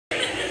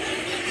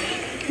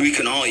You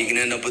can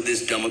end up with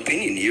this dumb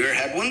opinion. You ever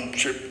had one?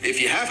 Sure.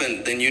 If you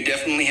haven't, then you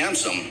definitely have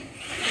some.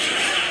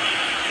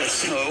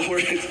 That's how it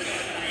works.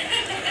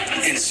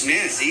 And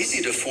it's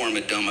easy to form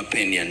a dumb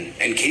opinion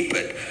and keep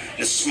it.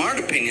 The smart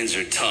opinions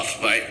are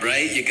tough,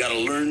 right? You got to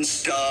learn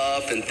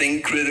stuff and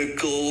think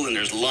critical, and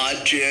there's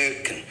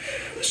logic. And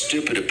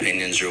stupid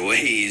opinions are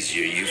way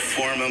easier. You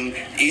form them,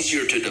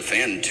 easier to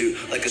defend too.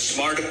 Like a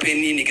smart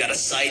opinion, you got to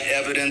cite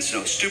evidence.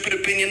 No, stupid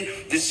opinion,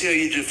 this is how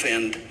you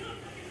defend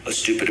a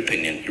stupid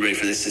opinion. You ready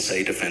for this? This is how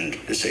you defend.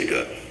 This is how you do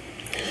it.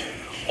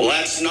 Well,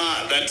 that's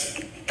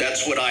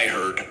what I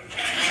heard.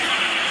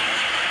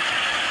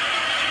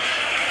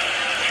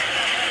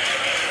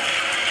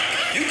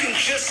 You can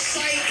just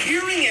cite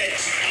hearing it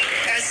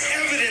as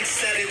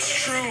evidence that it's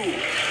true.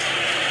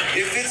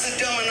 If it's a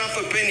dumb enough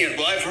opinion,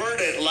 well, I've heard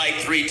it like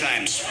 3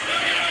 times.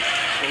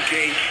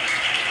 Okay?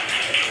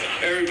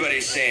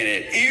 Everybody's saying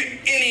it.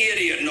 Any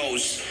idiot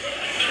knows.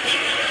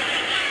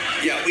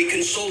 Yeah, we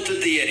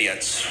consulted the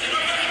idiots.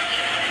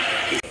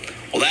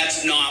 Well,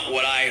 that's not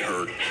what I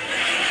heard.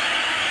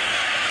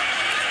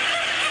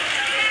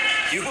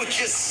 You will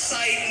just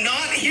cite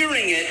not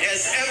hearing it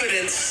as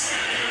evidence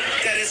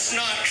that it's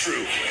not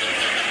true.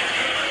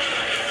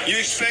 You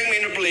expect me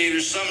to believe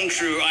there's something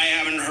true I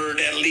haven't heard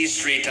at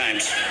least 3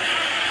 times.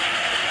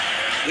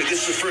 Look,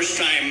 this is the first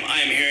time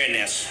I'm hearing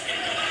this.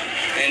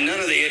 And none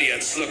of the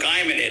idiots, look,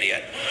 I'm an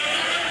idiot.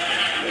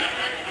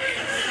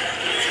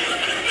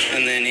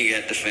 And then you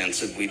get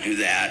defensive. We do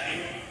that.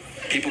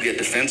 People get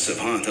defensive,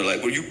 huh? They're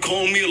like, well, you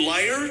call me a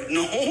liar?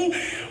 No.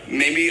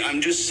 Maybe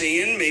I'm just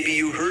saying, maybe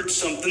you heard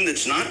something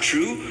that's not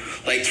true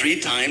like 3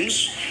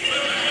 times.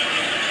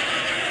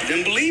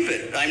 Then believe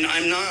it. I'm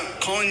not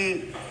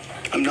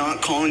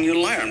calling you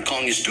a liar. I'm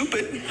calling you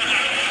stupid.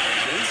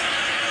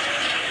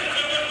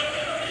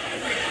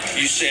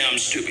 You say I'm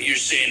stupid. You're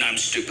saying I'm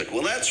stupid.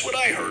 Well, that's what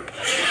I heard.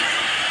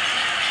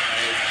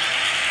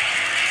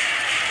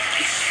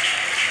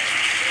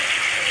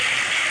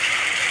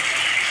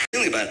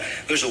 About it.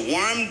 There's a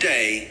warm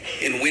day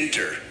in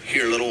winter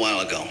here a little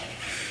while ago.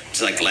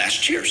 It's like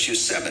last year. She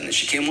was 7 and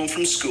she came home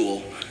from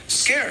school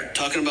scared,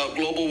 talking about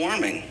global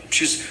warming.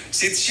 She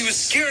was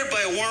scared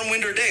by a warm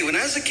winter day. When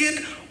I was a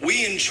kid,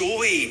 we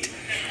enjoyed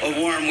a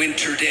warm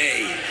winter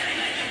day.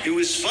 It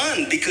was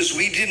fun because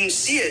we didn't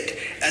see it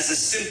as a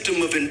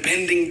symptom of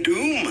impending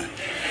doom.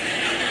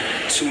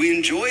 So we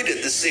enjoyed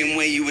it the same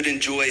way you would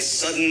enjoy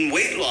sudden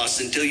weight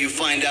loss until you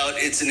find out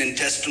it's an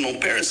intestinal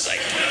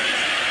parasite.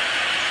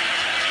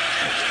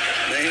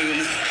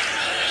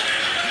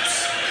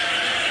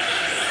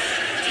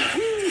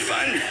 Woo,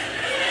 fun.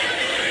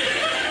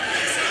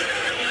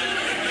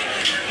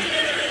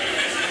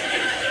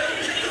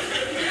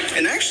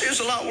 And actually, it was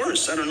a lot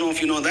worse. I don't know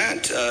if you know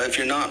that. If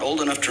you're not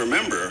old enough to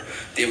remember,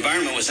 the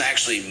environment was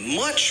actually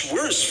much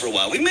worse for a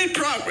while. We made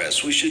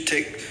progress. We should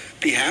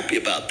be happy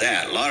about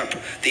that.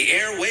 The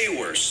air way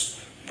worse.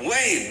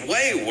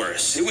 Way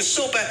worse. It was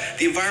so bad.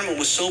 The environment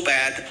was so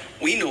bad,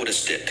 we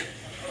noticed it.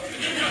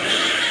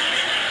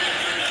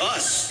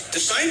 Us. The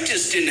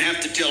scientists didn't have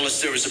to tell us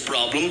there was a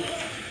problem.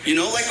 You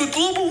know, like with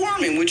global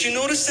warming. Would you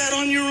notice that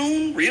on your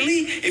own?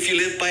 Really? If you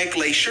lived by a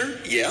glacier?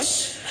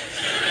 Yes.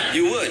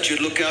 You would.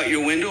 You'd look out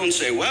your window and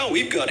say, well,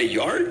 we've got a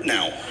yard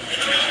now.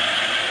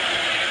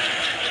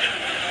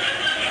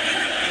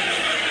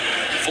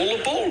 Full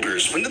of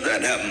boulders. When did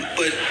that happen?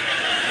 But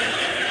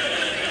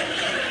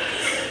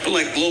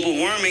like global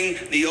warming,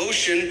 the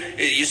ocean,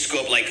 it used to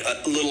go up like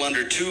a little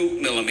under 2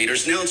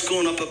 millimeters. Now it's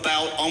going up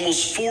about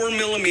almost 4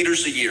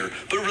 millimeters a year.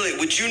 But really,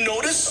 would you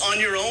notice on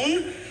your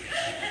own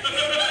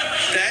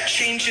that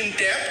change in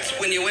depth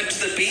when you went to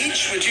the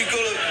beach? Would you go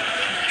to,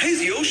 hey,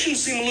 the ocean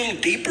seem a little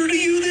deeper to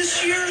you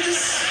this year?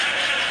 This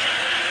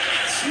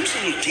seems a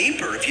little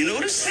deeper. Have you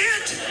noticed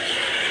that?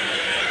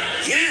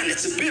 Yeah, and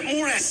it's a bit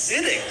more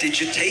acidic. Did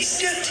you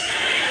taste it?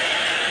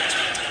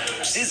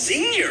 It's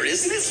zingier,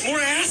 isn't it? It's more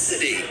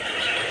acidy.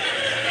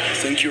 I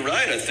think you're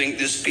right. I think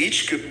this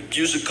beach could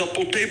use a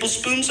couple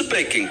tablespoons of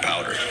baking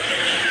powder.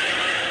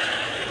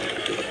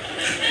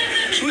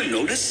 Did you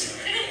notice?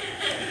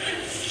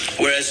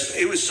 Whereas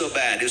it was so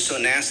bad, it was so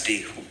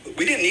nasty,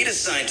 we didn't need a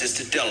scientist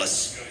to tell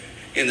us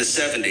in the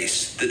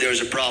 70s that there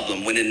was a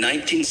problem when in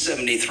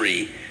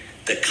 1973,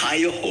 the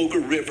Cuyahoga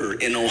River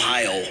in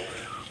Ohio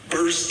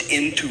burst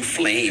into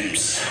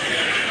flames.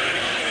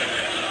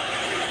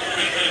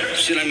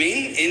 See what I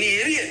mean? Any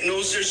idiot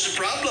knows there's a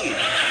problem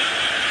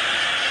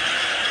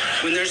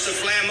when there's a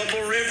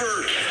flammable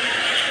river.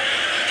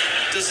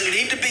 Doesn't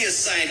need to be a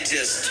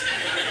scientist.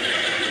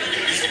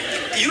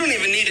 You don't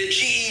even need a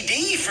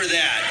GED for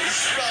that.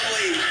 It's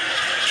probably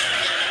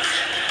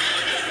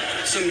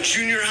some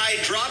junior high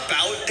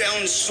dropout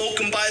down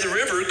smoking by the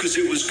river because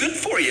it was good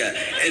for you.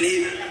 And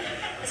he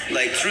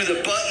like threw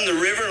the butt in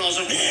the river and I was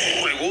like,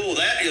 whoa,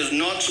 that is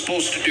not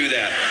supposed to do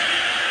that.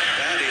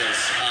 That is,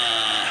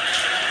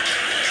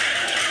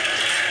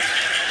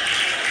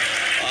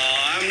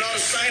 I'm not a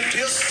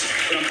scientist,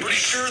 but I'm pretty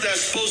sure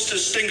that's supposed to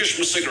extinguish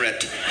my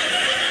cigarette.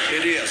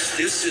 It is.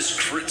 This is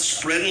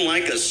spreading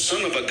like a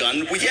son of a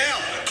gun. Well,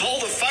 yeah, call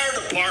the fire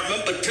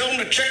department, but tell them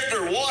to check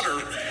their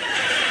water.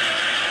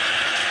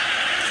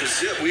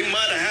 That's it. We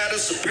might have had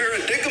us a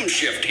paradigm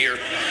shift here.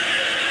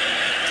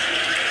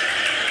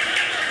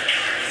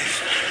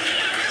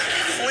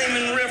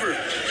 Flaming river.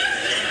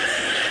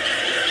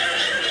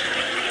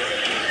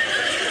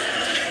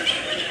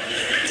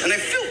 And I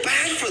feel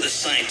bad for the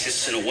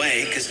scientists in a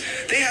way, because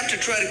they have to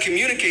try to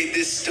communicate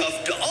this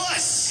stuff to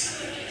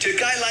us. To a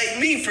guy like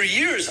me for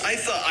years, I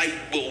thought,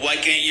 well, why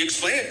can't you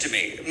explain it to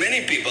me?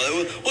 Many people,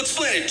 well,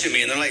 explain it to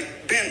me. And they're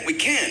like, Ben, we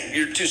can't.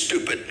 You're too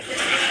stupid.